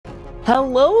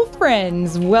Hello,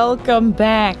 friends. Welcome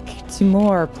back to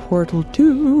more Portal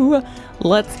 2.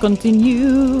 Let's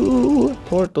continue.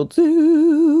 Portal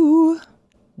 2.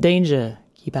 Danger.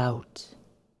 Keep out.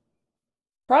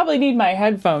 Probably need my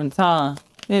headphones, huh?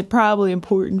 It's probably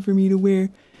important for me to wear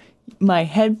my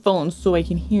headphones so I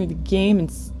can hear the game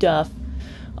and stuff.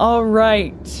 All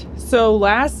right. So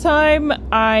last time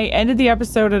I ended the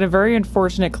episode at a very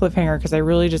unfortunate cliffhanger because I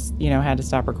really just, had to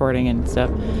stop recording and stuff.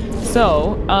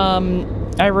 So,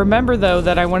 I remember though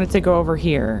that I wanted to go over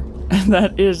here.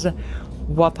 That is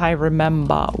what I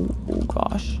remember. Oh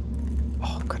gosh.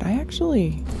 Oh, could I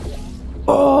actually?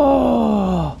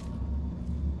 Oh.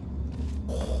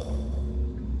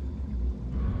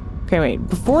 Okay, wait.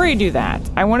 Before I do that,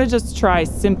 I want to just try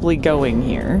simply going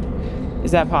here.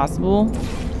 Is that possible?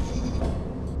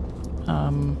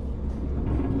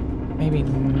 Maybe.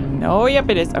 Oh, yep,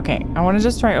 it is. Okay, I want to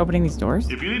just try opening these doors.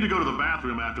 If you need to go to the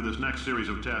bathroom after this next series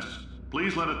of tests,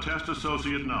 please let a test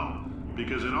associate know,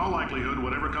 because in all likelihood,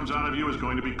 whatever comes out of you is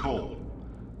going to be cold.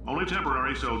 Only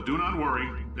temporary, so do not worry.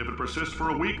 If it persists for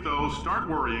a week, though, start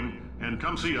worrying and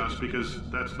come see us, because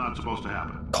that's not supposed to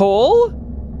happen. Coal?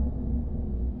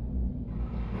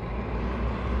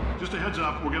 Just a heads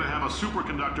up, we're going to have a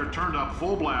superconductor turned up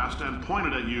full blast and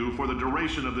pointed at you for the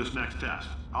duration of this next test.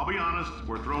 I'll be honest,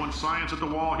 we're throwing science at the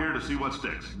wall here to see what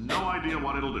sticks. No idea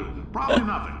what it'll do. Probably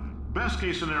nothing. Best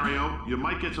case scenario, you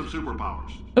might get some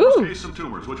superpowers. Worst case, some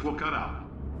tumors, which we'll cut out.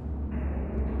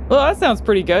 Well, that sounds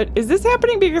pretty good. Is this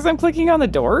happening because I'm clicking on the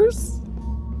doors?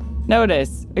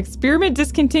 Notice, experiment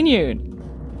discontinued.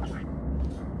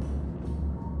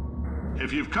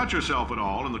 If you've cut yourself at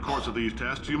all in the course of these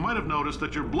tests, you might have noticed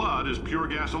that your blood is pure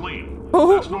gasoline.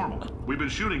 That's normal. We've been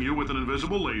shooting you with an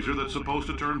invisible laser that's supposed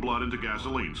to turn blood into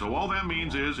gasoline, so all that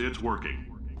means is it's working.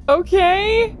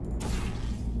 Okay.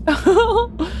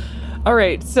 All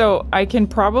right, so I can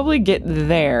probably get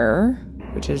there,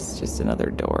 which is just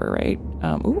another door, right?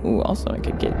 Ooh, also I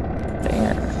could get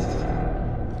there.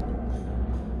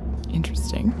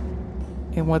 Interesting.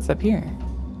 And what's up here?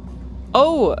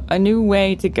 Oh, a new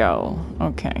way to go.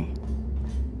 Okay.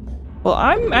 Well,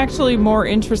 I'm actually more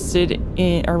interested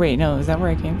in... Or wait, no, is that where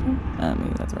I came from?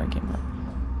 Maybe that's where I came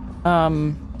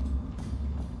from.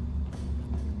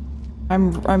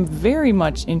 I'm very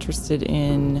much interested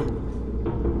in,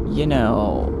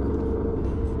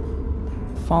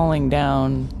 falling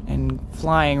down and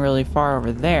flying really far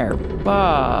over there.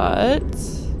 But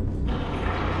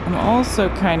I'm also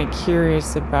kind of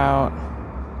curious about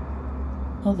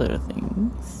other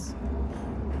things,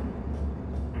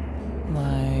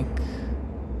 like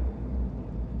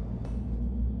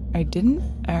I didn't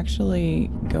actually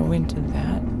go into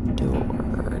that door,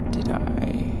 did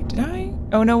I?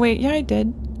 Oh no, wait, yeah, I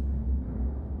did.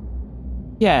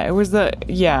 Yeah, it was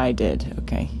yeah, I did.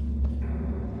 Okay,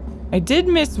 I did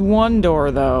miss one door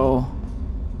though,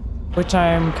 which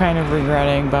I'm kind of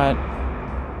regretting, but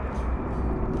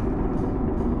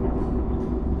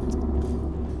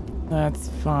that's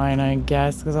fine, I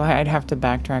guess, because I'd have to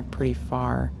backtrack pretty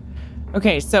far.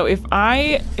 Okay, so if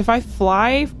I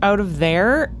fly out of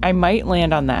there, I might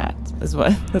land on that. That's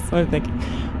what I'm thinking.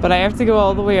 But I have to go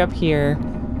all the way up here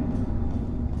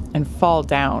and fall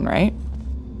down, right?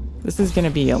 This is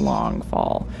gonna be a long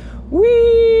fall. Whee!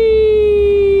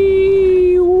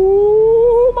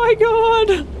 Oh my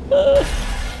god!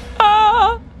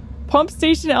 Ah! Pump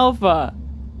Station Alpha.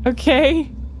 Okay.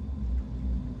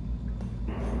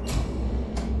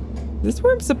 Is this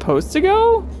where I'm supposed to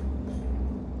go?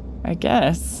 I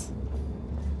guess.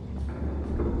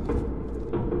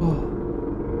 Oh.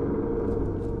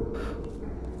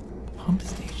 Pump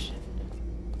station.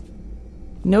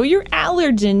 Know your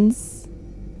allergens.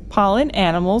 Pollen,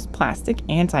 animals, plastic,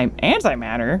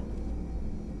 antimatter.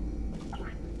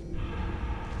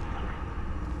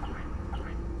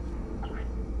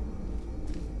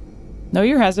 Know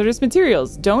your hazardous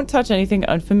materials. Don't touch anything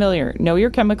unfamiliar. Know your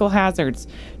chemical hazards.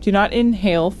 Do not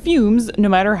inhale fumes, no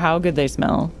matter how good they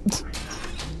smell.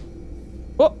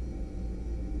 Oh.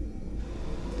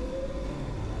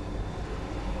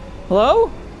 Hello?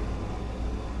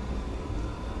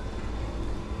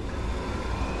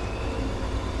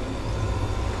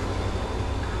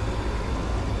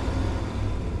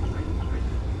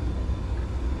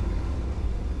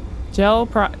 Gel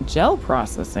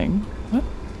processing? What?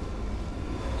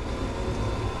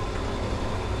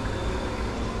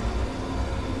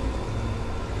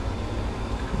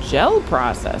 Gel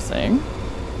processing?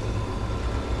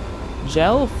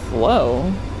 Gel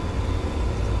flow?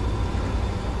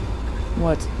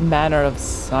 What manner of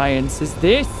science is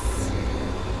this?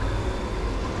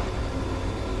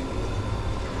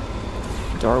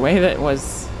 Doorway that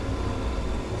was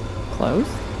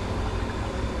Closed.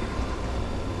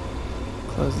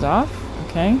 Closed off.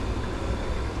 Okay.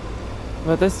 What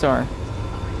about this door?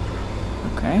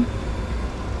 Okay.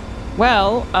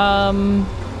 Well,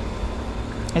 I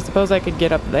suppose I could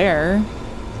get up there.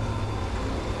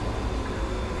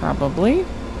 Probably.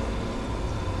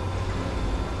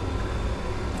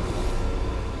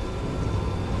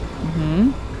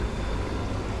 Mm-hmm.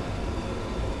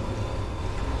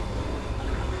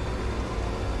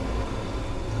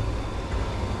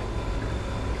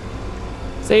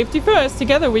 Safety first.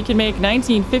 Together we can make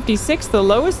 1956 the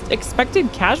lowest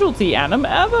expected casualty atom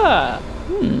ever.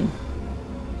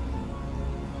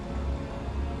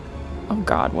 Oh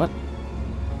God, what?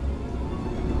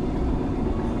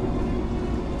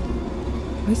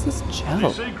 What is this gel?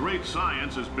 They say great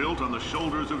science is built on the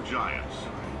shoulders of giants.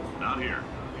 Not here.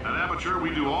 At Aperture,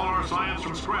 we do all our science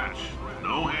from scratch.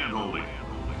 No hand-holding.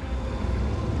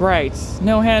 Right.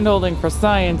 No hand-holding for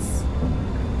science.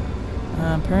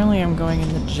 Apparently I'm going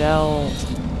in the gel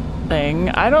thing.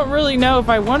 I don't really know if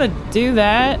I want to do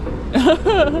that.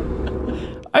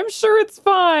 I'm sure it's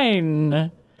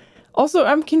fine. Also,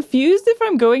 I'm confused if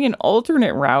I'm going an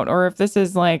alternate route or if this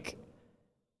is like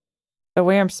the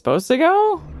way I'm supposed to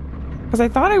go. Because I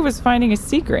thought I was finding a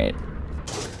secret.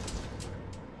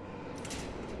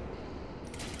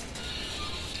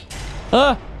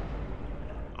 All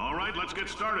right, let's get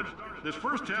started. This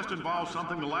first test involves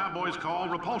something the lab boys call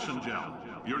repulsion gel.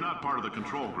 You're not part of the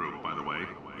control group, by the way.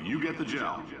 You get the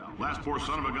gel. Last poor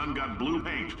son of a gun got blue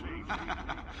paint.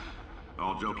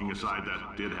 All joking aside,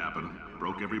 that did happen.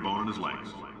 Broke every bone in his legs.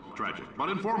 Tragic, but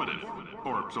informative.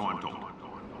 Or so I'm told.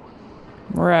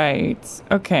 Right.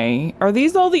 Okay. Are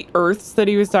these all the Earths that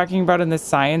he was talking about in the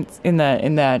science, in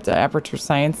that Aperture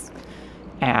Science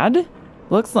ad?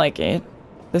 Looks like it.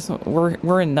 This one,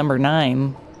 we're in number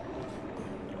 9.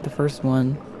 The first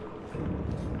one.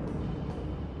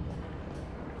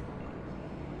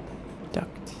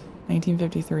 Duct.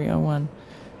 1953-01.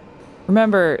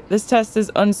 Remember, this test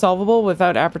is unsolvable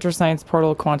without Aperture Science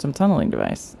Portal quantum tunneling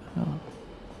device. Oh.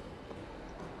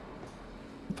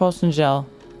 Repulsion gel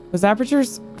was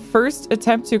Aperture's first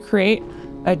attempt to create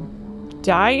a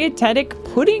dietetic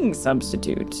pudding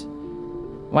substitute.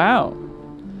 Wow.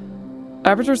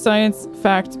 Aperture Science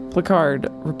fact placard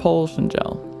repulsion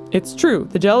gel. It's true.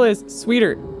 The gel is a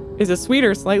sweeter,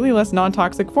 slightly less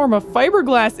non-toxic form of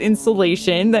fiberglass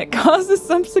insulation that causes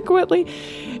subsequently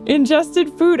ingested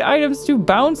food items to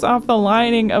bounce off the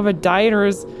lining of a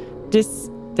dieter's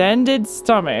distended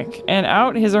stomach and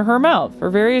out his or her mouth. For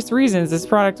various reasons, this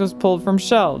product was pulled from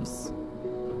shelves.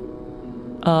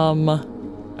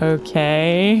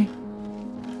 Okay.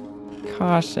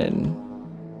 Caution.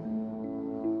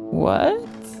 What?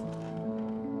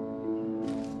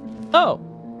 Oh.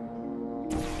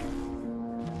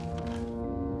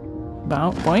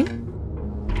 Boing.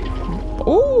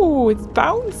 Oh, it's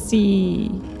bouncy.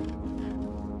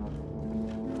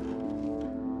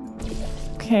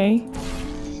 Okay.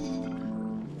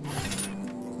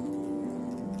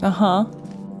 Uh-huh.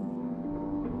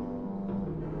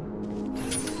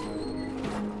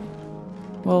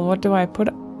 Well, what do I put?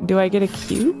 Do I get a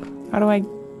cube? How do I?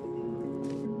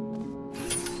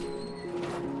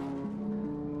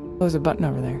 Oh, there's a button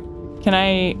over there. Can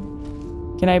I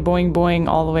boing boing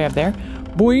all the way up there?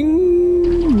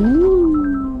 Boing!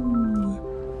 Woo!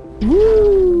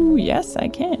 Woo! Yes, I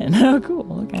can. Oh,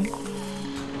 cool. Okay.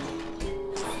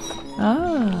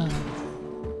 Ah.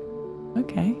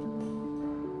 Okay.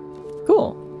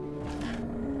 Cool.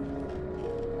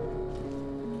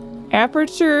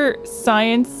 Aperture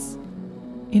Science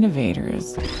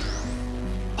Innovators.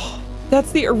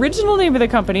 That's the original name of the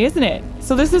company, isn't it?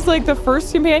 So this is like the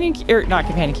first companion, or not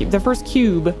companion cube, the first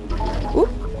cube. Oop.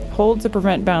 Hold to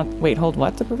prevent bounce. Wait, hold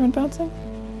what to prevent bouncing?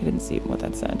 I didn't see what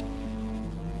that said.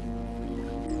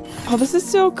 Oh, this is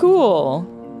so cool.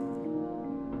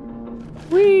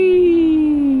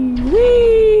 Whee!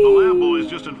 Whee! The lab boys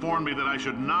just informed me that I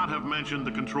should not have mentioned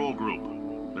the control group.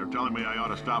 They're telling me I ought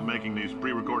to stop making these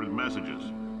pre-recorded messages.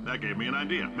 That gave me an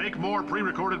idea. Make more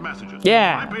pre-recorded messages.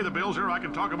 Yeah. When I pay the bills here, I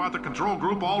can talk about the control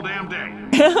group all damn day.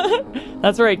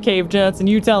 That's right, Cave Johnson.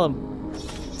 You tell him.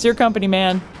 It's your company,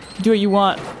 man. Do what you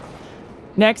want.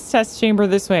 Next test chamber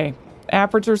this way.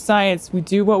 Aperture Science. We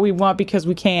do what we want because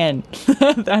we can.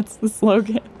 That's the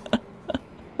slogan.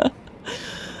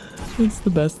 It's the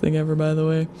best thing ever, by the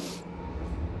way.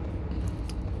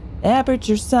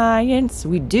 Aperture Science.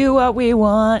 We do what we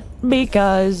want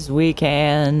because we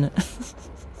can.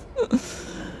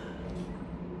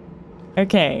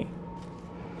 Okay.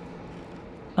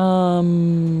 I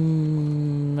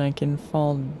can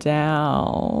fall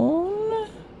down.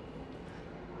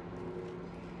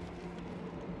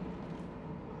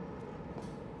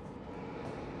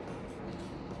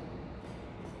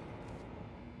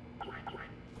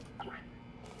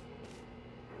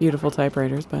 Beautiful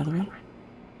typewriters, by the way.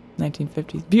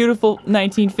 1950s. Beautiful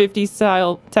 1950s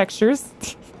style textures,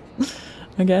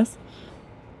 I guess.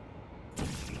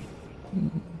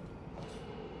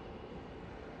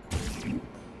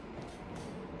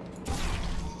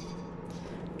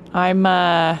 I'm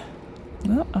not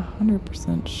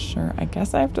 100% sure. I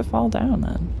guess I have to fall down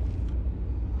then.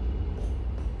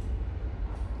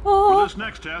 For this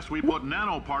next test, we put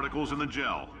nanoparticles in the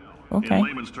gel. Okay. In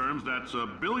layman's terms, that's a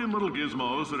billion little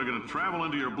gizmos that are going to travel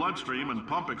into your bloodstream and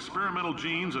pump experimental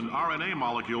genes and RNA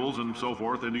molecules and so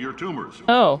forth into your tumors.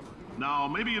 Oh. Now,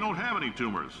 maybe you don't have any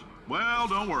tumors. Well,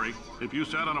 don't worry. If you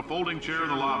sat on a folding chair in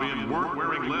the lobby and weren't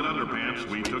wearing lead underpants,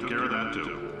 we took care of that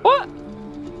too. What?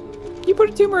 You put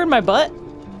a tumor in my butt?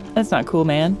 That's not cool,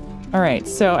 man. All right,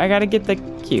 so I gotta get the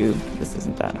cube. This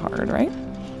isn't that hard, right?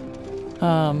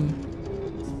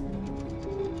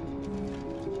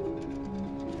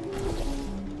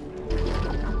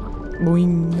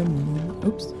 Boing.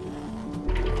 Oops.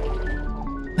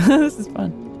 This is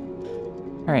fun.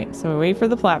 All right, so we wait for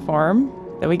the platform.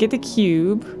 Then we get the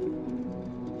cube.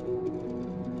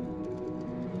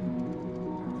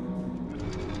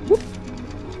 Whoop.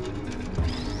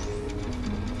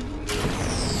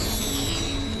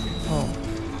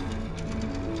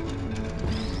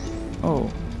 Oh.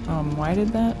 Why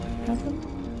did that happen?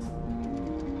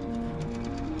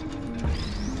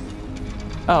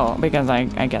 Oh, because I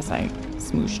guess I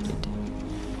smooshed it.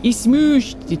 I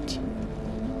smooshed it.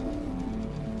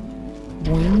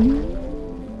 Boing.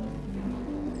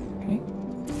 Okay.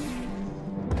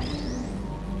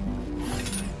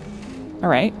 All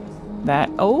right. That.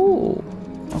 Oh.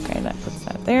 Okay, that puts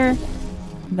that there.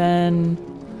 Then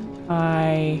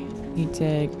I need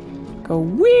to go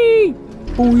wee.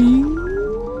 Boing.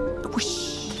 Whoosh.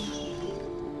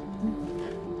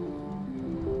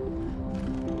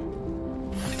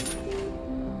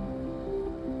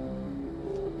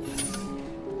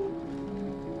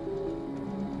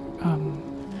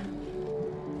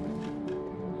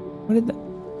 What did that?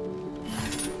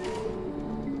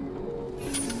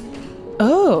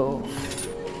 Oh.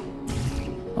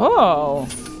 Oh.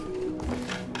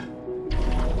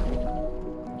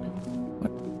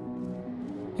 What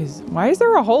is? Why is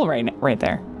there a hole right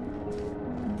there?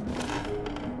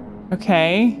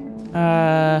 Okay.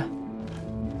 Am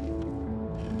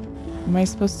I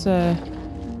supposed to?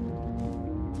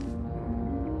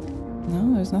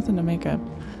 No, there's nothing to make a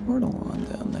portal on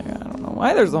down there. I don't know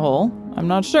why there's a hole. I'm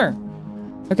not sure.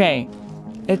 Okay.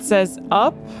 It says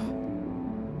up.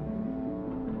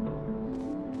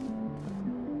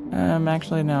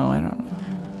 Actually, no, I don't know.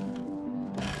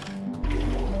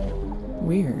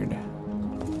 Weird.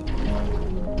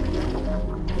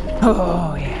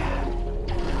 Oh, yeah.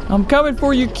 I'm coming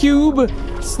for you, cube.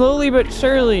 Slowly but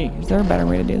surely. Is there a better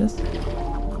way to do this?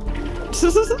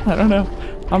 I don't know.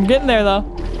 I'm getting there, though.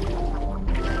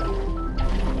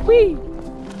 Whee!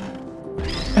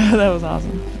 That was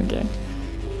awesome. Okay.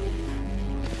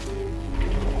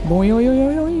 Boing, boing,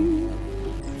 boing, boing.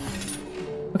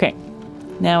 Okay.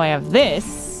 Now I have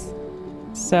this.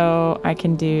 So I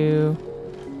can do...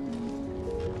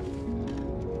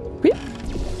 Whee!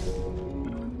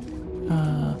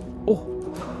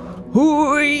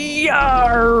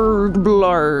 Yard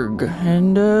blarg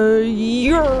and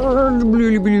yard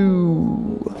blue blue.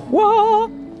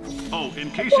 What? Oh,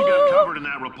 in case you got covered in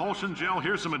that repulsion gel,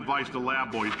 here's some advice the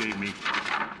lab boys gave me.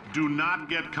 Do not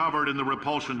get covered in the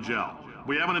repulsion gel.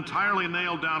 We haven't entirely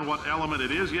nailed down what element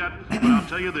it is yet, but I'll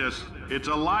tell you this, it's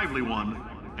a lively one,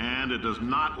 and it does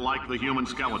not like the human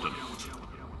skeleton.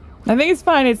 I think it's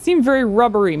fine. It seemed very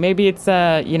rubbery. Maybe it's,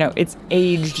 you know, it's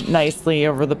aged nicely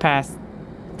over the past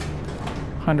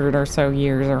 100 or so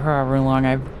years, or however long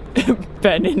I've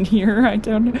been in here. I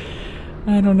don't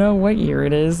know what year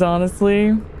it is,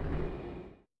 honestly.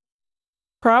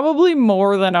 Probably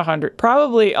more than 100.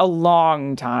 Probably a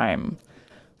long time.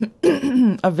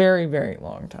 A very, very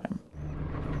long time.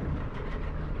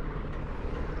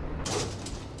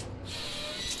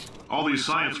 All these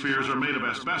science spheres are made of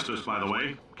asbestos, by the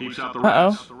way. Keeps out the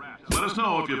rats. Let us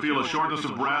know if you feel a shortness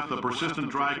of breath, a persistent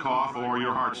dry cough, or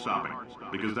your heart stopping,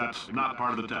 because that's not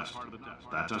part of the test.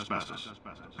 That's asbestos.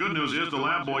 Good news is the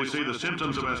lab boys say the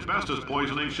symptoms of asbestos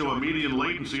poisoning show a median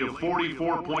latency of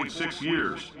 44.6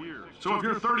 years. So if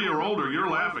you're 30 or older, you're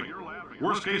laughing.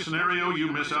 Worst case scenario,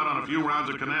 you miss out on a few rounds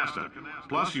of canasta.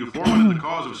 Plus, you forwarded the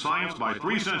cause of science by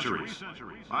 3 centuries.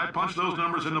 I punch those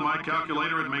numbers into my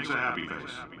calculator, it makes a happy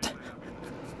face.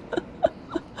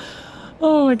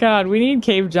 Oh my god, we need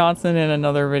Cave Johnson in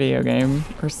another video game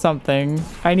or something.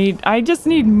 I just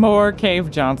need more Cave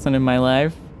Johnson in my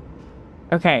life.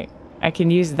 Okay, I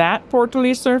can use that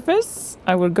portal-y surface.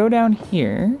 I will go down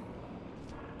here.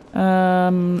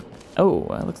 Oh,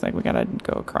 it looks like we gotta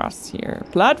go across here.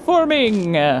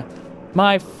 Platforming!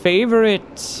 My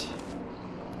favorite.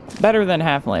 Better than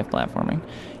Half-Life platforming.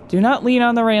 Do not lean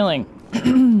on the railing.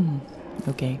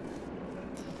 Okay.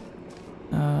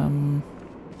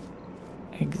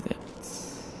 Exit.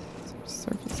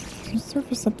 Surface.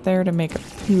 Surface up there to make a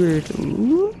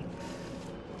portal.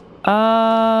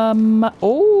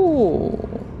 Oh.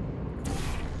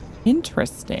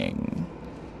 Interesting.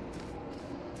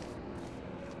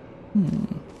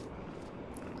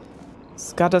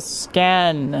 It's gotta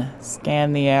scan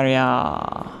the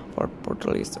area for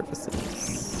portal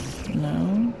surfaces.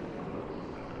 No.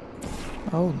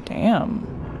 Oh, damn.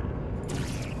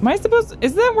 Am I supposed to,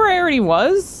 is that where I already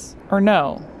was? Or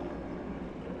no?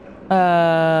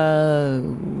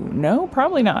 No,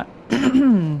 probably not.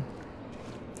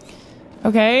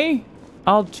 Okay.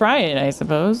 I'll try it, I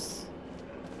suppose.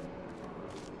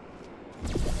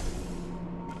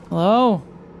 Hello?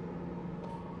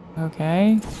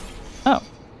 Okay. Oh.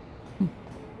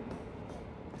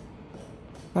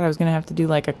 Thought I was gonna have to do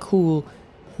like a cool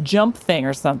jump thing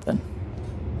or something.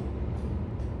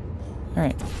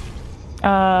 Alright.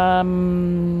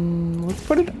 Let's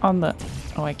put it on the...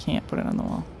 Oh, I can't put it on the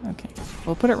wall. Okay.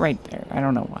 We'll put it right there. I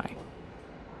don't know why.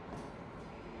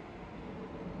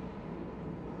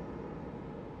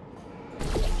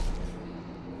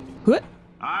 What?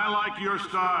 I like your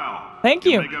style. Thank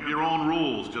you. Make up your own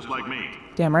rules, just like me.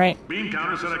 Damn right. Bean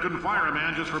Counter said I couldn't fire a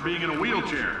man just for being in a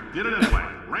wheelchair. Did it anyway.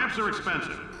 Ramps are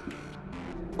expensive.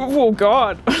 Oh,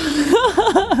 God.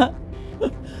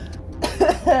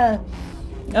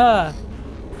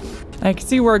 I can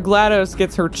see where GLaDOS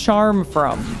gets her charm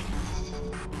from.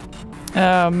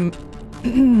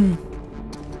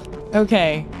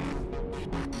 Okay.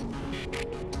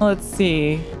 Let's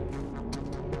see.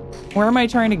 Where am I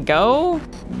trying to go?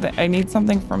 I need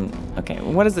something from... Okay,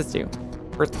 what does this do?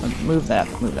 First, move that,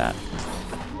 move that.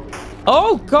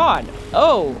 Oh, God!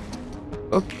 Oh!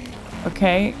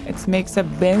 Okay, it makes a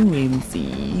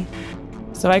bouncy.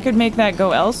 So I could make that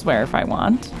go elsewhere if I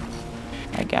want.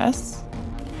 I guess.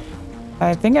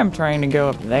 I think I'm trying to go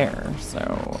up there, so...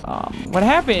 what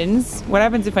happens? What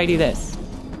happens if I do this?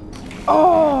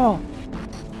 Oh!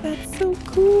 That's so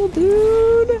cool,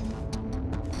 dude!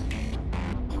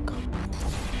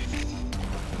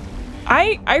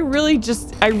 I really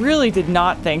did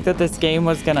not think that this game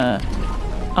was gonna,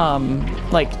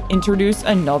 like, introduce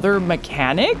another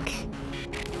mechanic.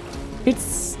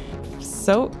 It's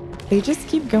so, they just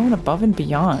keep going above and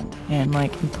beyond and,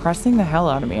 like, impressing the hell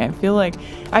out of me. I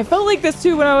felt like this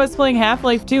too when I was playing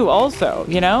Half-Life 2 also,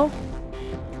 you know?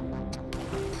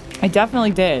 I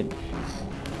definitely did.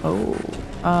 Oh,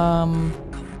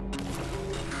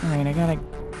 alright, I gotta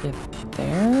get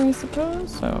there, I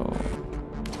suppose, so...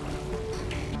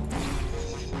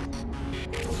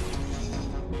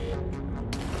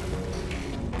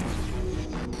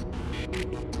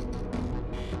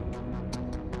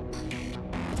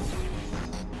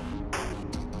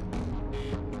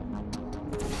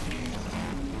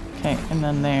 Okay, and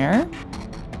then there.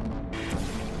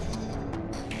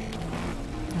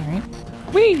 Alright.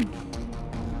 Whee!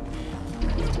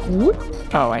 Whoop.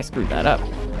 Oh, I screwed that up.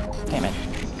 Damn it.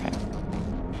 Okay.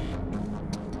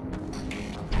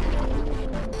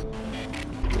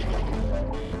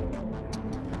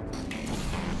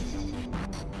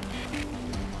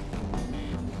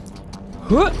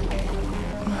 Whoop.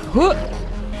 Whoop.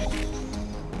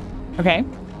 Okay.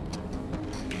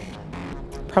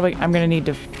 Probably, I'm gonna need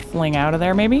to fling out of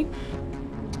there, maybe?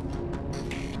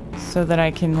 So that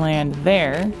I can land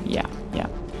there. Yeah, yeah.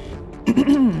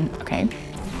 Okay.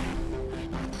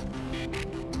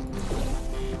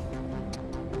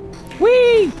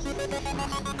 Whee!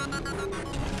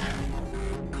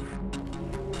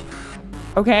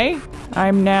 Okay,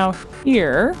 I'm now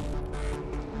here.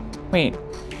 Wait.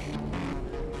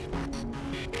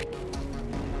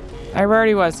 I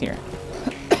already was here.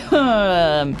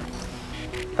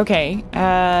 Okay,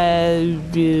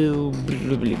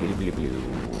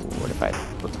 what if I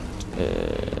put,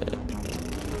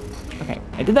 okay,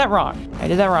 I did that wrong.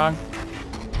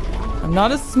 I'm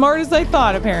not as smart as I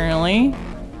thought, apparently.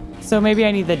 So maybe I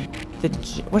need the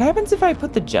what happens if I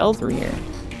put the gel through here?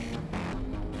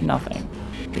 Nothing,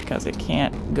 because it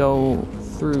can't go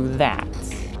through that.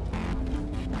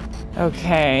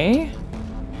 Okay.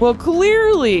 Well,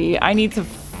 clearly I need to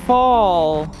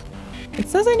fall. It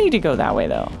says I need to go that way,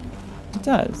 though. It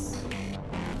does.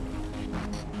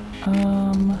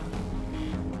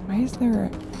 Why is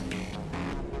there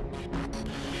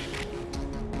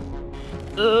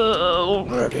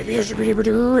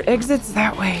Exits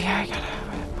that way. I gotta.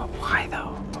 But why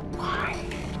though? But why?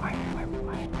 Why?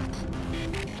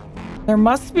 There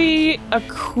must be a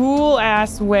cool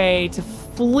ass way to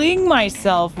fling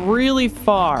myself really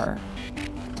far.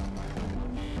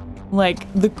 Like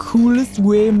the coolest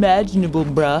way imaginable,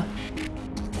 bruh.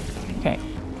 Okay.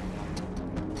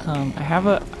 I have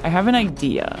an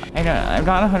idea. I'm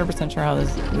not 100% sure how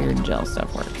this weird gel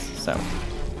stuff works. So,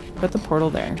 put the portal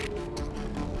there.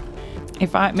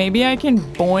 Maybe I can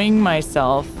boing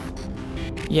myself,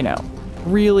 you know,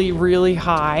 really, really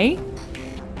high.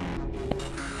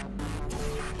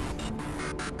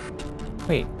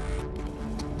 Wait.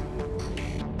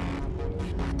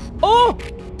 Oh!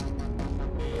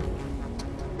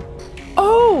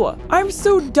 Oh, I'm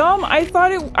so dumb. I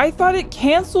thought it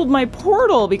canceled my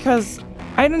portal because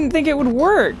I didn't think it would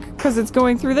work because it's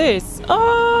going through this.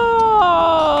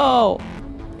 Oh!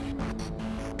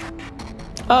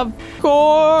 Of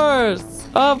course.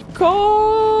 Of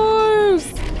course.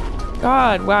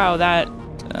 God, wow, that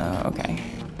okay.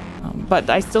 But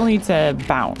I still need to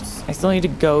bounce. I still need to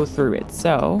go through it.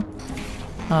 So,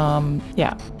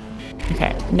 yeah.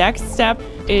 Okay. Next step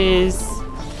is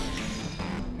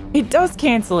it does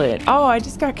cancel it. Oh, I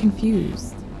just got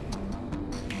confused.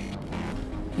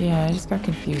 Yeah, I just got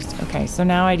confused. Okay, so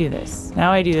now I do this.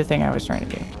 Now I do the thing I was trying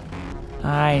to do.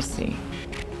 I see.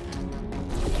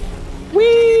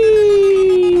 Whee!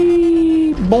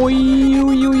 Boing!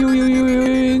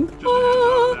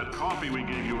 That coffee we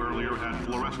gave you earlier had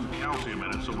fluorescent calcium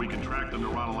in it, so we can track the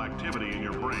neuronal activity in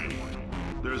your brain.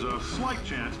 There's a slight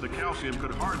chance the calcium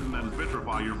could harden and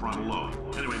vitrify your frontal lobe.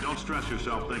 Anyway, don't stress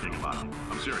yourself thinking about it.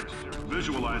 I'm serious.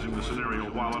 Visualizing the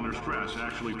scenario while under stress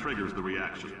actually triggers the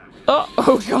reaction.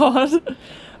 Oh god.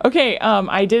 Okay,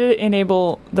 I did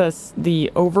enable the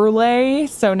overlay,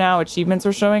 so now achievements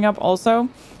are showing up also.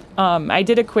 I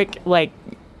did a quick like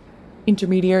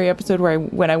intermediary episode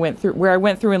where I went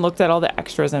through and looked at all the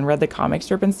extras and read the comic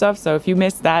strip and stuff. So if you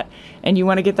missed that and you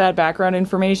want to get that background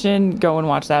information, go and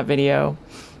watch that video.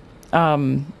 So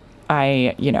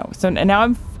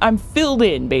now I'm filled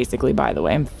in basically, by the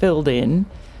way. I'm filled in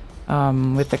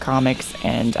with the comics,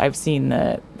 and I've seen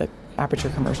the Aperture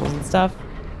commercials and stuff.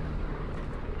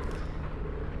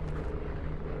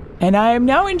 And I am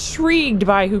now intrigued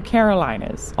by who Caroline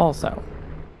is also.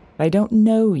 I don't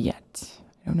know yet.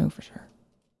 I don't know for sure.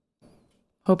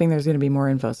 Hoping there's going to be more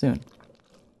info soon.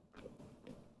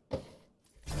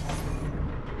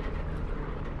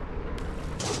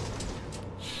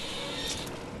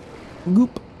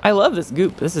 Goop. I love this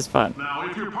goop. This is fun. Now,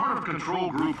 if you're part of control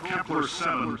group Kepler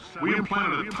 7, we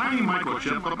implanted a tiny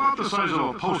microchip about the size of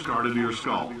a postcard into your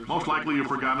skull. Most likely you've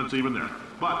forgotten it's even there.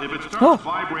 But if it starts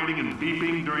vibrating and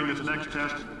beeping during this next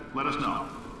test, let us know.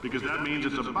 Because that means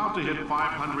it's about to hit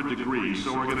 500 degrees,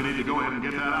 so we're going to need to go ahead and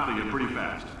get that out of you pretty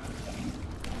fast.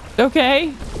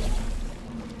 Okay.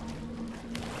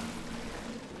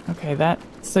 Okay,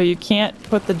 so you can't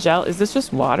put the gel. Is this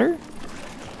just water?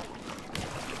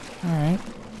 All right.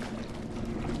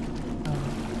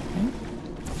 Okay.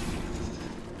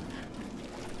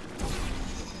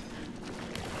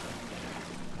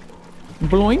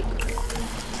 Bloink.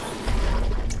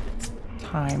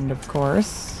 Timed, of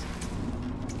course.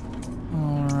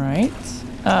 All right.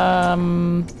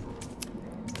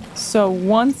 So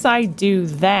once I do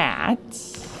that,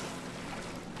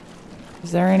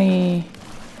 is there any?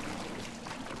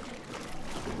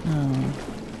 Oh,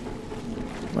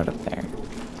 what up there?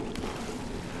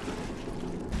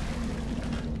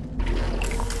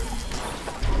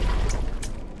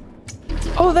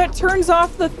 Oh, that turns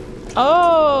off the.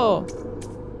 Oh.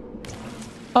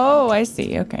 Oh, I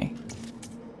see. Okay.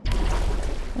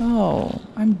 Oh,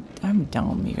 I'm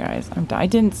dumb, you guys. I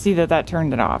didn't see that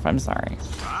turned it off. I'm sorry.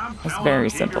 It's very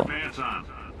simple.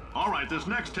 All right, this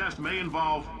next test may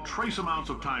involve trace amounts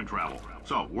of time travel.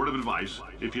 So, word of advice,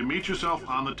 if you meet yourself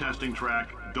on the testing track,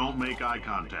 don't make eye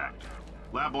contact.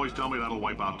 Lab boys tell me that'll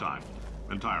wipe out time.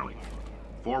 Entirely.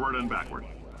 Forward and backward.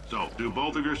 So, do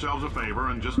both of yourselves a favor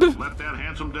and just let that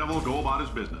handsome devil go about his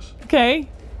business. Okay.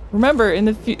 Remember,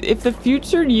 if the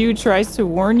future you tries to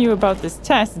warn you about this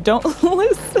test, don't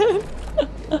listen.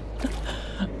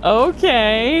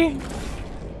 Okay.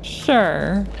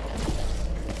 Sure.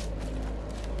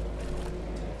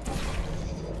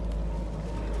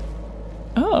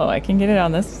 Oh, I can get it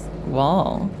on this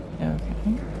wall.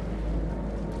 Okay.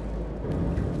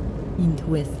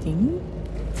 Interesting.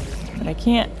 But I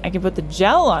can put the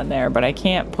gel on there, but I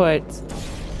can't put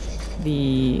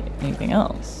anything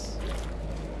else.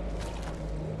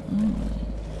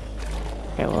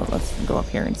 Okay, well, let's go up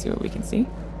here and see what we can see.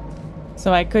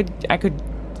 So I could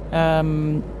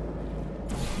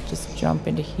just jump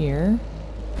into here.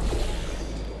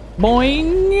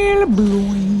 Boing,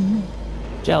 boing.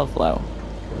 Gel flow.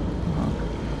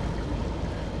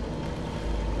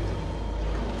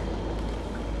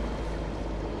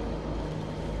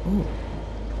 Ooh.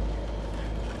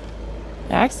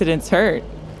 Accidents hurt.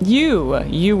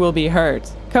 You will be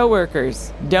hurt.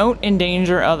 Coworkers, don't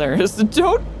endanger others.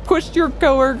 Don't push your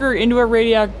coworker into a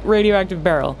radioactive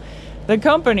barrel. The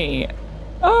company.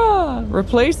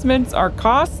 Replacements are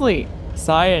costly.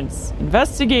 Science.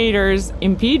 Investigators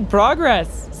impede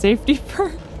progress. Safety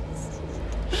first.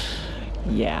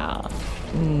 Yeah.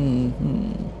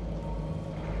 Okay.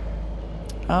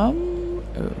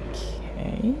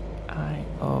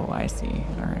 I see.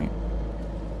 All right.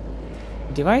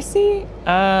 Do I see?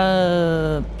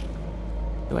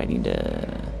 Do I need to...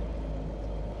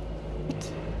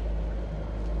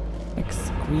 like,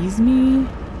 squeeze me?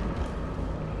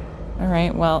 All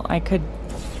right, well, I could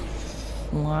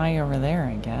fly over there,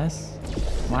 I guess.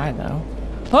 Why, though?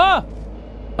 Ah!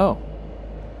 Oh.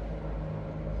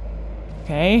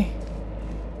 Okay.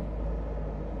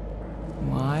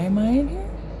 Why am I in here?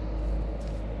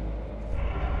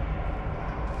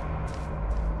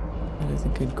 That is a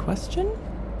good question.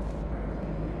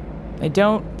 I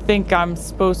don't think I'm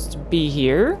supposed to be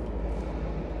here.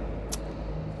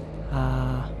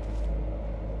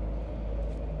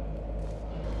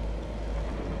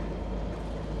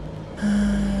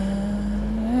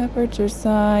 Aperture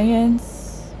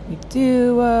science. We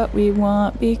do what we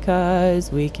want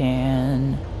because we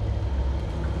can.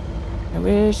 I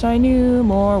wish I knew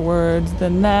more words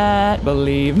than that,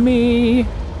 believe me.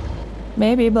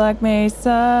 Maybe Black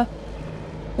Mesa.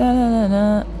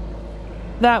 Da-na-na-na.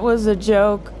 That was a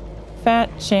joke. Fat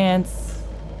chance.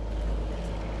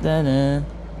 Da-na.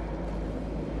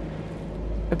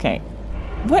 Okay.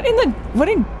 What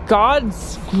in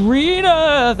God's green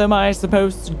earth am I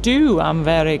supposed to do? I'm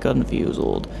very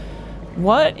confused.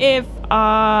 What if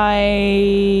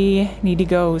I need to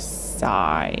go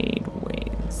sideways?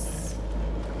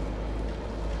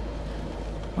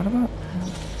 What about...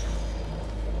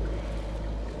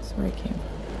 that's where I came from.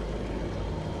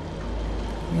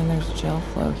 And then there's gel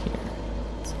flow here.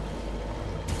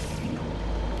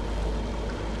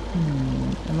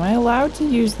 Am I allowed to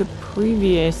use the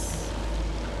previous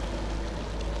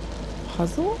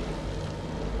puzzle?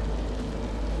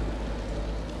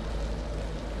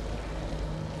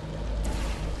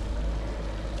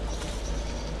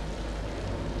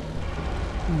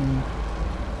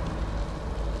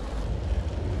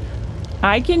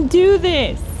 I can do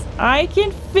this. I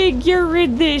can figure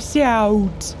this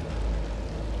out.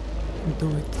 I can do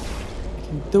it. I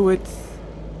can do it.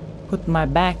 Put my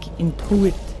back into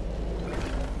it.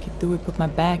 I can do it. Put my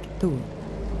back into it.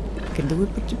 I can do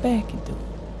it. Put your back into it.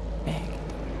 Back into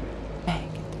it. Back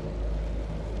into it.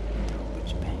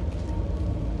 Put your back into it.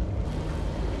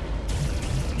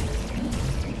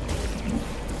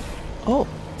 Oh.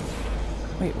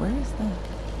 Wait, where is that?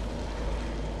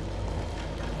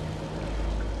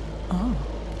 Oh.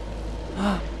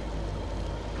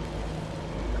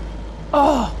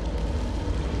 Oh.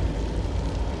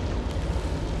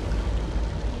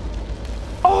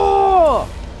 Oh.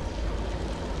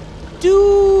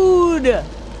 Dude.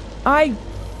 I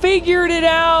figured it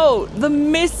out. The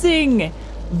missing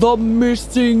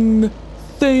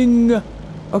thing.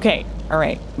 Okay. All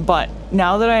right. But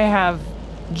now that I have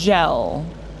gel,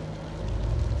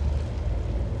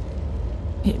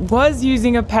 it was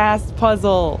using a past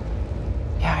puzzle.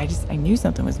 Yeah, I knew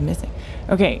something was missing.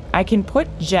 Okay, I can put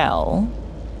gel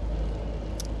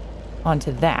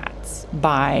onto that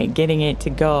by getting it to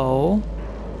go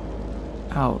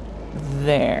out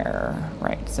there.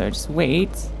 Right, so just wait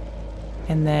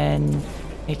and then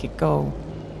make it go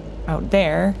out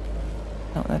there.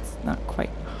 No, that's not quite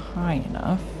high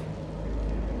enough.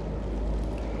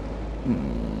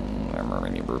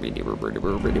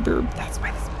 That's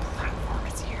why this platform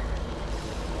is here.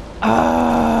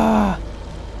 Ah!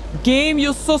 Game,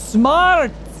 you're so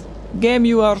smart! Game,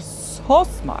 you are so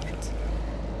smart.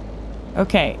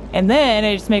 Okay, and then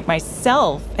I just make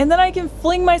myself, and then I can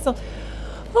fling myself.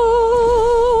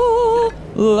 Oh,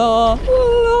 la,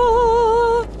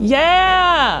 la.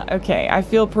 Yeah! Okay, I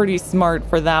feel pretty smart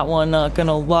for that one, not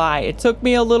gonna lie. It took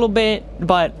me a little bit,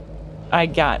 but I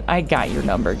got your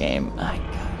number, game. I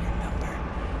got your number.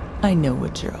 I know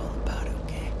what you're all about,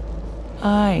 okay?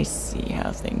 I see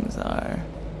how things are.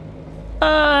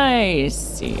 I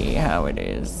see how it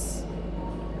is.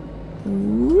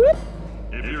 Whoop.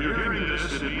 If you're hearing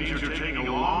this, it means you're taking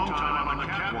a long time on the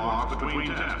catwalk between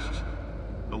tests.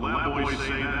 The lab boys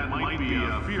say that might be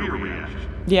a fear reaction.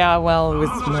 Yeah, well, it was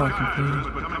more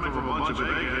confusing. But coming from a bunch of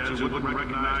eggheads who who wouldn't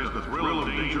recognize the thrill of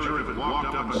danger if it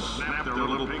walked up and snapped their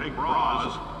little pink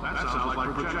bras. That sounds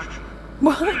like projection.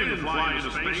 What? They didn't fly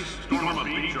into space, storm a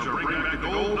beach, or bring back the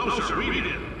gold. No, sir, we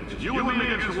did. It's you and me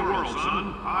against the world,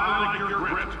 son. I like your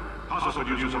grit. Hustle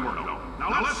could use some work, though.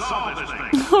 Now let's solve this thing.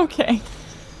 Okay.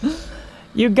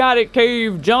 You got it,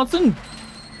 Cave Johnson.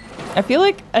 I feel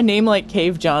like a name like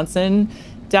Cave Johnson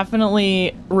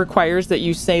definitely requires that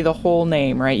you say the whole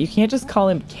name, right? You can't just call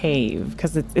him Cave,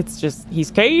 because it's just, he's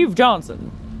Cave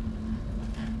Johnson.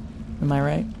 Am I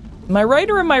right? Am I right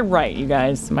or am I right, you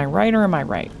guys? Am I right or am I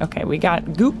right? Okay, we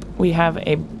got Goop. We have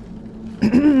a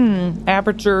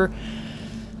aperture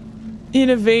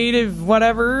innovative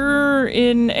whatever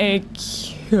in a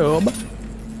cube.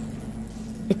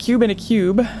 A cube in a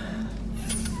cube.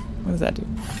 What does that do?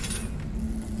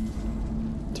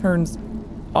 Turns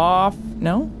off.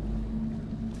 No?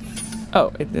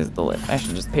 Oh, it is the lift. I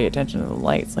should just pay attention to the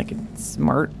lights like a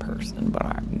smart person, but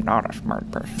I'm not a smart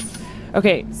person.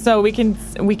 Okay, so we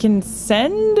can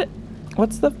send.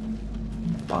 What's the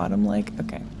bottom like?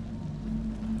 Okay.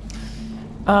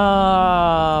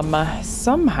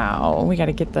 Somehow we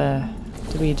gotta get the.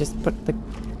 Do we just put the?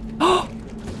 Oh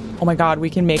my God! We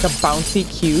can make a bouncy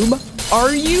cube.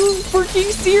 Are you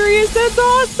freaking serious? That's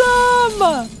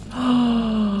awesome!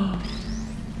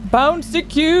 Bouncy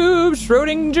cube,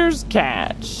 Schrodinger's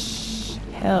cat.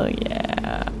 Hell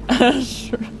yeah!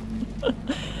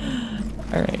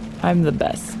 All right, I'm the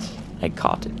best. I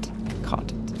caught it.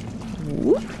 Caught it.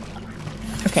 Whoop.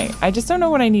 Okay, I just don't know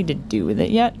what I need to do with it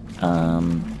yet.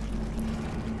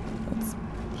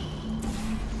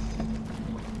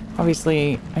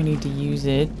 Obviously, I need to use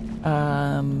it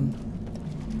to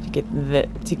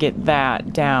get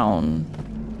that down.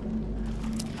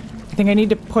 I think I need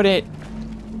to put it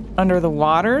under the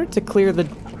water to clear the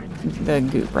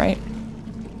goop, right?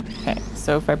 Okay,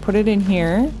 so if I put it in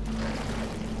here,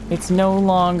 it's no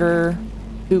longer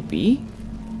goopy.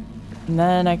 And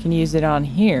then I can use it on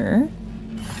here.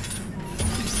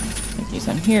 Use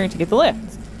on here to get the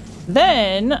lift.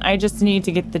 Then I just need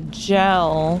to get the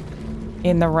gel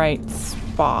in the right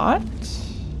spot.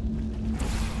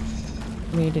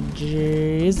 Need to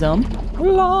jism.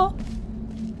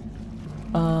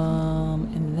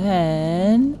 And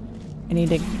then I need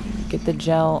to get the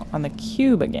gel on the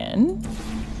cube again.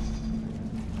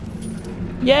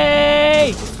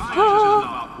 Yay!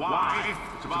 Why?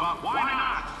 It's about why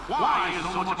not? Why is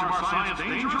so much of our science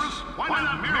dangerous? Why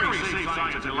not Mary save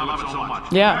science and love it so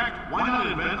much? Yeah. In fact, why not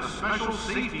invent a special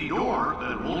safety door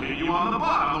that won't hit you on the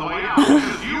butt on the way out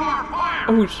because you are fired?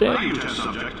 Oh shit. Now you test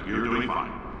subject, you're doing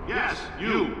fine. Yes,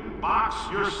 you. Box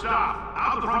your stuff.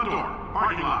 Out the front door.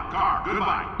 Parking lot. Car.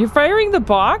 Goodbye. You're firing the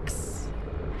box?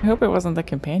 I hope it wasn't the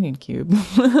companion cube.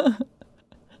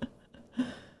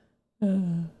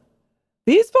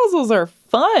 These puzzles are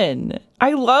fun.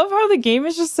 I love how the game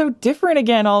is just so different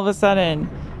again all of a sudden.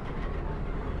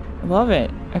 I love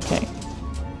it. Okay.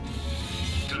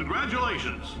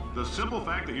 Congratulations. The simple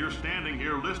fact that you're standing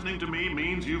here listening to me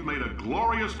means you've made a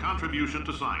glorious contribution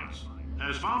to science.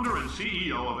 As founder and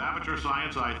CEO of Aperture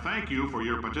Science, I thank you for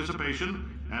your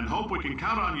participation and hope we can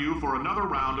count on you for another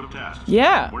round of tests.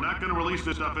 Yeah. We're not going to release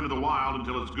this stuff into the wild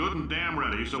until it's good and damn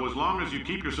ready, so as long as you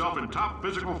keep yourself in top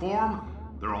physical form,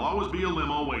 there'll always be a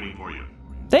limo waiting for you.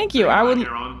 Thank you. I would.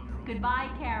 Carolyn. Goodbye,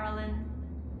 Carolyn.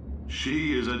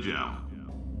 She is a gem.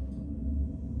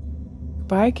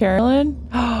 Bye, Carolyn.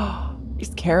 Is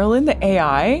Carolyn the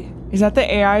AI? Is that the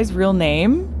AI's real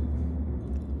name?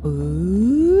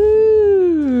 Ooh.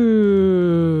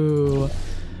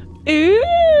 Ooh.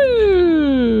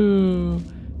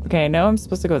 Okay, I know I'm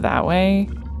supposed to go that way,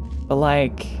 but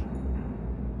like,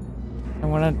 I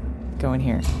want to go in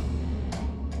here.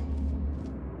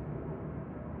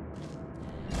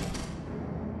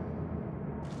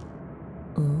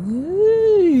 Ooh.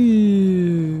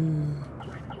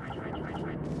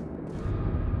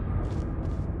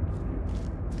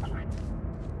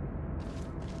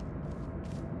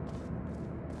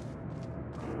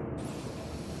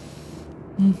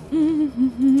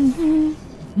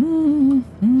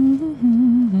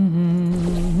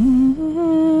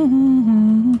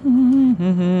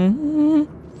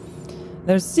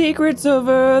 There's secrets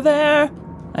over there.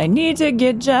 I need to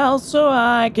get gel so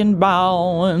I can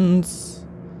balance.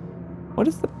 What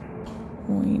is the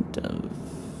point of...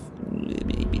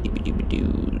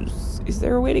 Is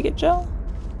there a way to get gel?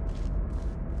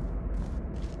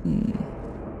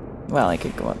 Well, I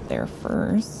could go up there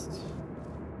first.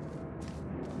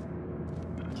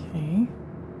 Okay.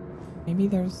 Maybe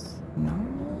there's no...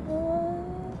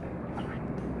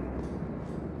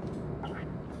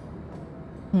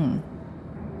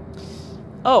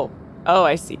 Oh, Oh,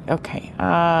 I see. Okay.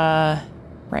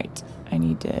 Right. I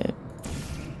need to...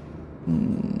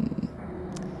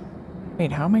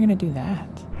 Wait, how am I going to do that?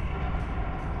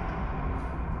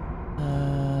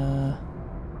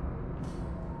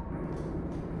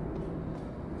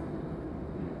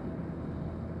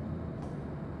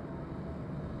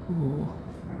 Ooh.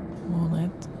 Well,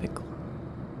 that's a pickle.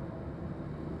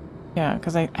 Yeah,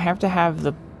 because I have to have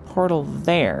the portal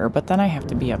there, but then I have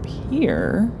to be up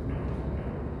here.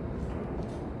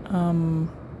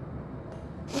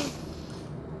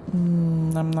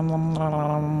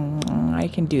 I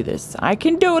can do this. I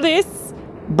can do this!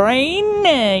 Brain!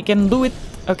 I can do it!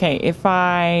 Okay, if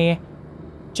I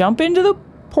jump into the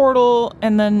portal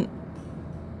and then...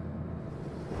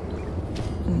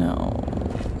 No.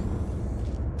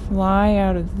 Fly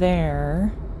out of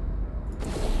there.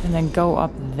 And then go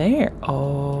up there.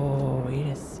 Oh, wait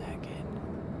a second.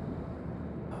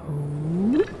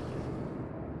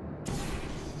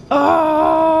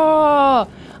 Oh!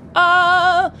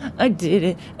 I did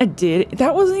it. I did it.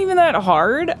 That wasn't even that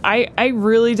hard. I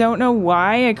really don't know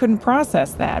why I couldn't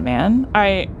process that, man.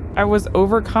 I was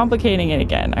overcomplicating it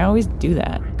again. I always do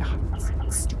that.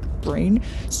 God, stupid brain.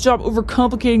 Stop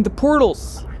overcomplicating the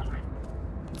portals.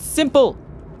 It's simple.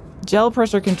 Gel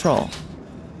pressure control.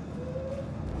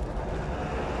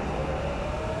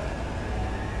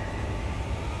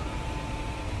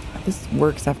 This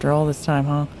works after all this time,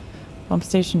 huh? Pump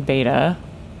station beta.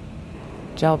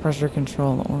 Gel pressure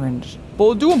control orange.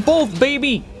 Well, do them both,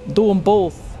 baby! Do them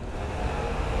both.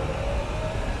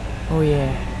 Oh,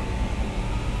 yeah.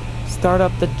 Start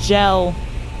up the gel.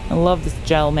 I love this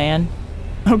gel, man.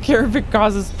 I don't care if it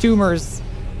causes tumors.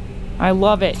 I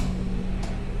love it.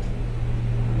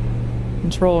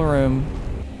 Control room.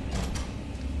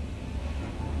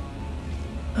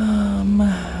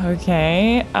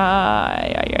 Okay.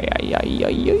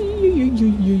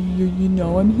 You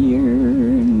know I'm here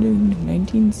in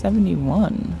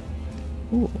 1971.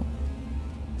 Ooh.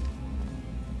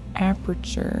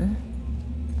 Aperture.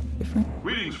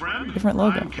 Greetings, friend. Different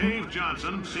logo. I'm Cave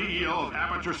Johnson, CEO of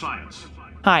Aperture Science.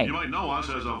 Hi. You might know us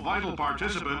as a vital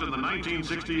participant in the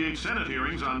 1968 Senate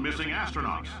hearings on missing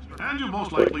astronauts. And you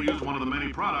most likely used one of the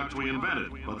many products we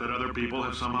invented, but that other people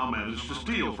have somehow managed to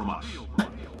steal from us.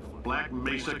 Black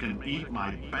Mesa can eat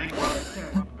my bankrupt...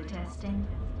 Sir, the testing.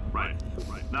 Right.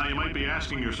 Now you might be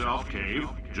asking yourself, Cave,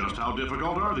 just how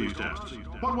difficult are these tests?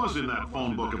 What was in that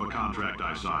phone book of a contract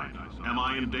I signed? Am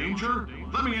I in danger?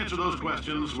 Let me answer those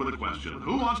questions with a question.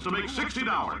 Who wants to make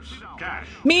 $60 cash?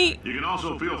 Me! You can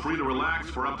also feel free to relax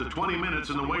for up to 20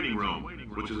 minutes in the waiting room,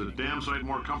 which is a damn sight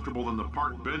more comfortable than the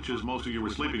park benches most of you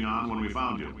were sleeping on when we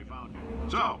found you.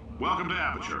 So, welcome to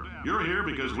Aperture. You're here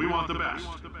because we want the best,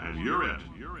 and you're it.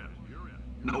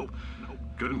 Nope.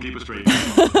 Couldn't keep it straight.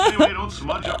 Anyway, don't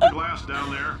smudge up the glass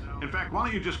down there. In fact, why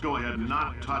don't you just go ahead and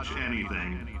not touch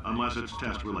anything unless it's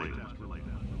test related.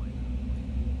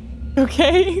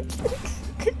 Okay.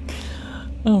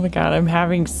 Oh my god, I'm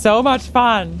having so much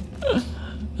fun.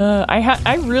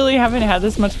 I really haven't had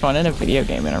this much fun in a video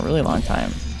game in a really long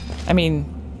time. I mean,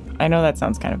 I know that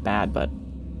sounds kind of bad, but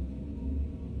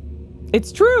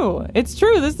it's true. It's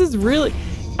true. This is really...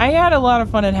 I had a lot of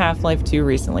fun in Half-Life 2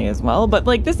 recently as well, but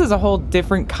like this is a whole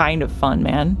different kind of fun,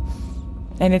 man.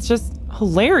 And it's just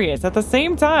hilarious at the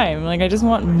same time. Like I just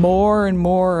want more and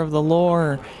more of the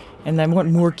lore, and I want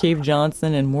more Cave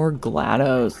Johnson and more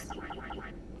GLaDOS.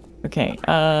 Okay,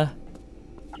 and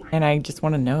I just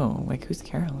want to know, like, who's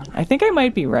Carolyn? I think I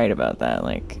might be right about that.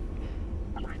 Like,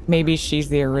 maybe she's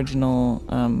the original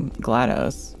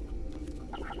GLaDOS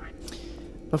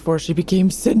before she became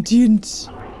sentient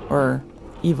or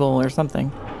evil or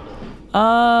something.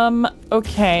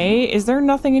 Okay. Is there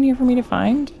nothing in here for me to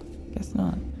find? Guess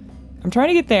not. I'm trying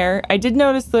to get there. I did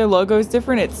notice the logo is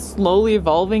different. It's slowly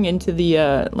evolving into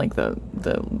the, like the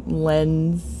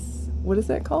lens. What is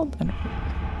that called? I don't know.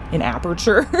 An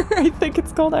aperture, I think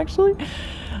it's called actually.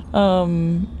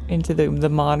 Into the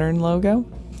modern logo.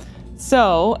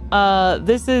 So,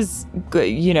 this is,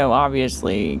 you know,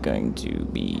 obviously going to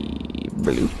be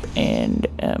bloop and,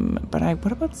 but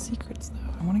what about secrets though?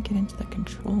 I want to get into the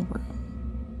control room.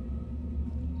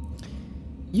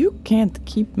 You can't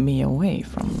keep me away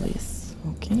from this,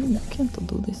 okay? You can't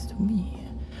do this to me.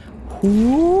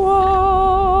 Whoa!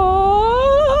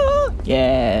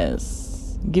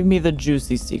 Yes. Give me the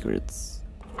juicy secrets.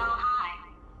 Oh, hi.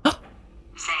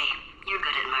 Say, you're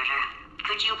good at murder.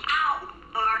 Could you,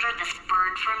 murder this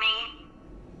bird for me?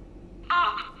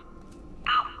 Oh.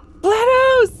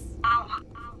 GLaDOS!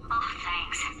 Oh,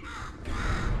 thanks.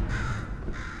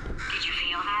 Did you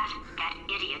feel that? That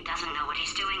idiot doesn't know what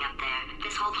he's doing up there.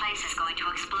 This whole place is going to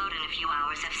explode in a a few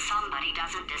hours if somebody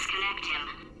doesn't disconnect him.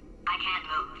 I can't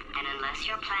move, and unless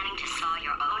you're planning to saw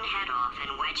your own head off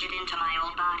and wedge it into my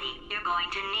old body, you're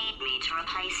going to need me to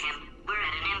replace him. We're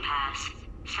at an impasse.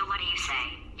 So what do you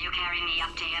say? You carry me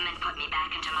up to him and put me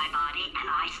back into my body, and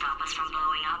I stop us from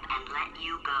blowing up and let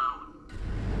you go.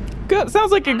 Good.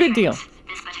 Sounds like a good deal.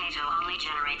 This potato only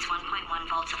generates 1.1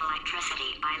 volts of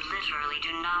electricity. I literally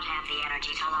do not have the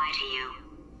energy to lie to you.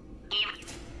 Even...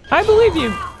 I believe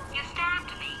you. You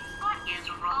stabbed me. What is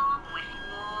wrong with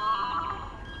you?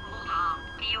 Hold on.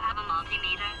 Do you have a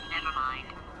multimeter? Never mind.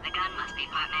 The gun must be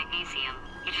part magnesium.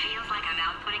 It feels like I'm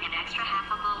outputting an extra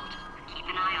half a volt. Keep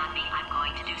an eye on me. I'm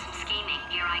going to do some scheming.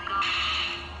 Here I go.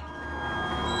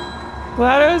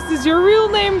 GLaDOS, is your real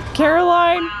name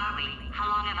Caroline? Where are we? How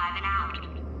long have I been out?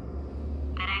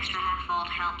 That extra half volt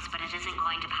helps, but it isn't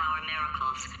going to power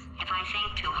miracles. If I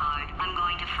think too hard, I'm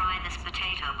going to fry this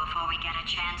potato before we get a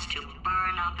chance to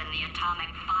burn up in the atomic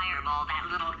fireball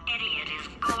that little idiot is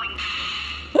going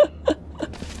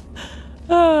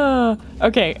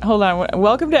Okay, hold on.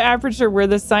 Welcome to Aperture, where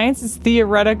the science is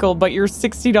theoretical, but your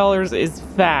 $60 is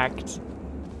fact.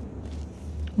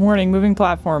 Warning, moving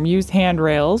platform. Use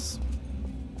handrails.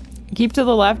 Keep to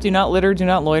the left. Do not litter. Do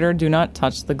not loiter. Do not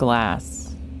touch the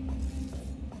glass.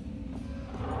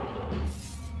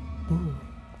 Ooh.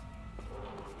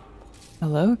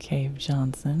 Hello, Cave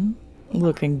Johnson.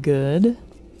 Looking good.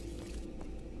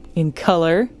 In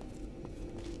color.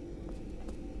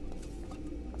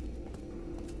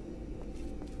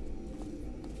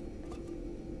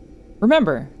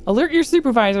 Remember, alert your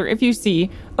supervisor if you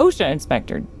see OSHA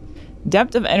inspector,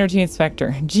 depth of energy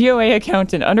inspector, GOA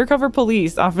accountant, undercover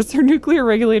police officer, nuclear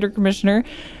regulator commissioner,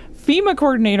 FEMA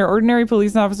coordinator, ordinary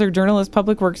police officer, journalist,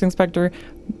 public works inspector,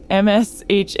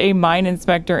 MSHA mine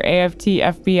inspector, AFT,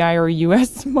 FBI, or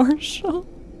U.S. Marshal.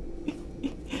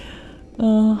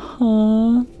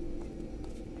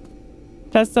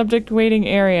 Test subject waiting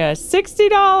area,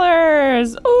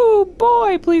 $60. Oh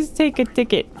boy, please take a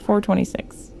ticket.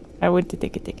 $4.26. I would to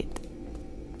take a ticket.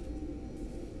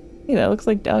 Hey, that looks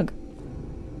like Doug.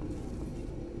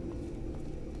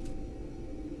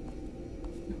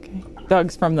 Okay.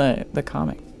 Doug's from the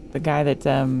comic. The guy that,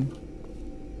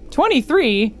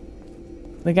 23?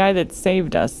 The guy that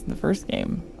saved us in the first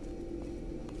game.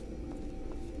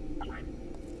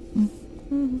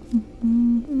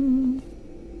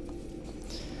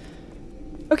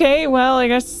 Okay, well, I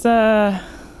guess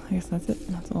that's it.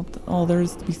 That's all there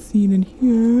is to be seen in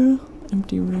here.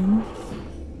 Empty room.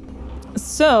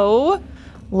 So,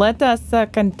 let us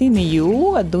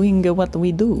continue doing what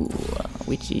we do,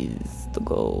 which is to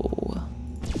go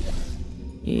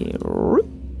here.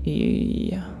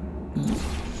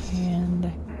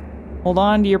 And hold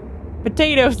on to your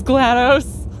potatoes, GLaDOS.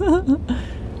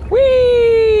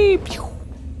 Whee! Pew!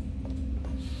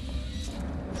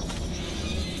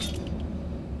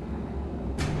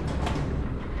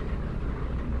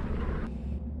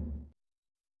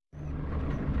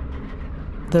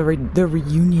 The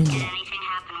reunion. Did anything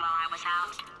happen while I was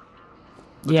out?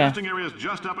 The Yeah. testing area is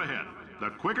just up ahead.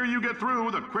 The quicker you get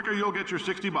through, the quicker you'll get your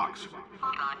 $60.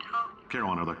 Hold on.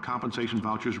 Caroline, are the compensation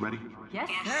vouchers ready? Yes,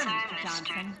 Yes, sir, sir, Mr. Mr.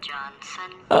 Johnson.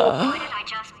 Johnson. Who did I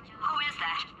just... Who is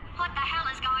that? What the hell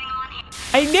is going on here?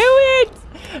 I knew it!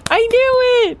 I knew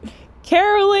it!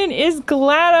 Carolyn is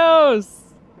GLaDOS!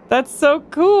 That's so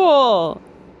cool!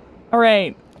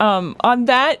 Alright, on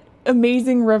that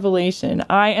amazing revelation,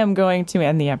 I am going to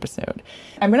end the episode.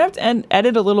 I'm gonna have to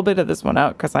edit a little bit of this one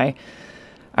out because I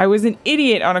was an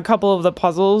idiot on a couple of the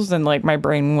puzzles and like my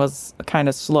brain was kind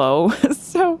of slow.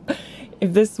 So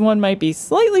if this one might be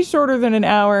slightly shorter than an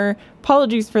hour,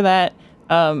 apologies for that.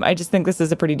 I just think this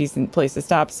is a pretty decent place to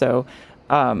stop. So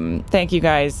thank you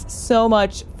guys so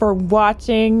much for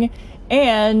watching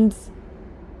and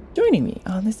joining me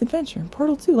on this adventure in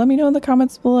Portal 2. Let me know in the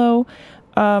comments below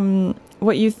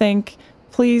what you think.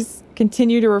 Please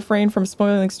continue to refrain from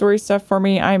spoiling story stuff for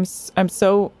me. I'm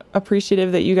so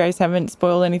appreciative that you guys haven't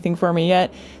spoiled anything for me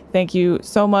yet. Thank you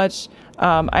so much.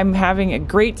 I'm having a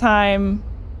great time.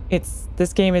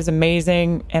 This game is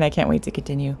amazing and I can't wait to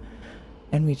continue.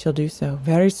 And we shall do so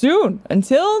very soon.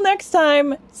 Until next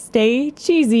time, stay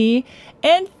cheesy.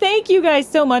 And thank you guys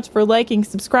so much for liking,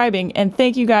 subscribing, and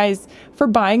thank you guys for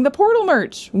buying the Portal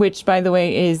merch, which, by the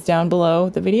way, is down below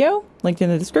the video, linked in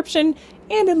the description,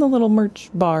 and in the little merch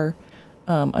bar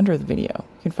under the video.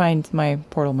 You can find my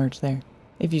Portal merch there.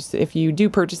 If you do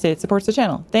purchase it, it supports the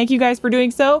channel. Thank you guys for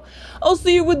doing so. I'll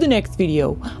see you with the next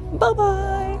video.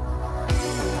 Bye-bye.